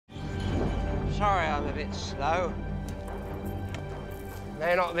sorry I'm a bit slow.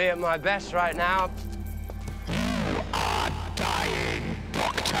 May not be at my best right now. You are dying,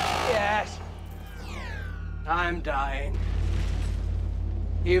 Doctor. Yes. I'm dying.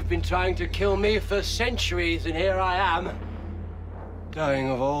 You've been trying to kill me for centuries, and here I am, dying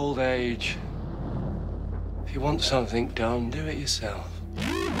of old age. If you want something done, do it yourself.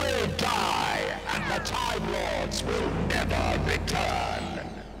 You will die, and the Time Lords will never return.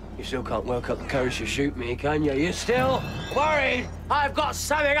 You still can't work up the courage to shoot me, can you? You're still worried I've got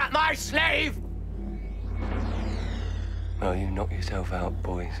something up my sleeve? Well, you knock yourself out,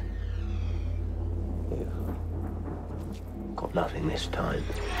 boys. Yeah. Got nothing this time.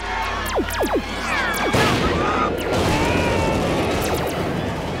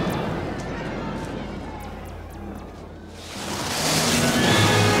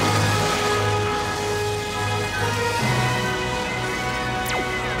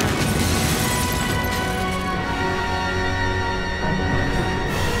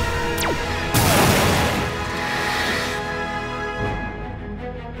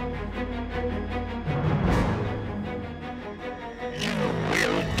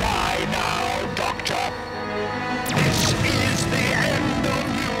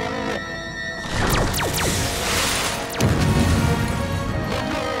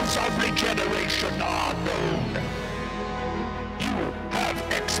 Regeneration are known. You have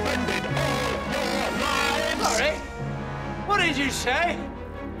expended all your lives. Sorry? What did you say?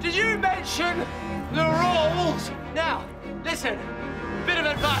 Did you mention the rules? Now, listen, bit of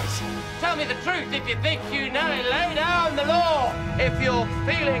advice. Tell me the truth if you think you know it. Lay down the law if you're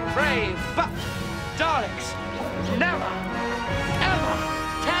feeling brave. But, darlings, never, ever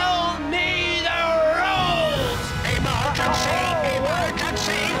tell me the rules! Emergency!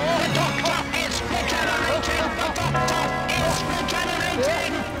 Emergency! The Doctor is regenerating! The Doctor is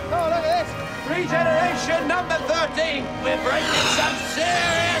regenerating! Oh, look at this! Regeneration number 13! We're breaking some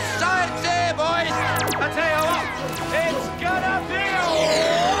serious science here, boys! I tell you what, it's gonna be a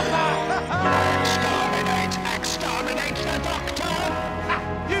whopper! Exterminate! Exterminate the Doctor!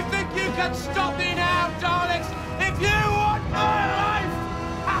 You think you can stop the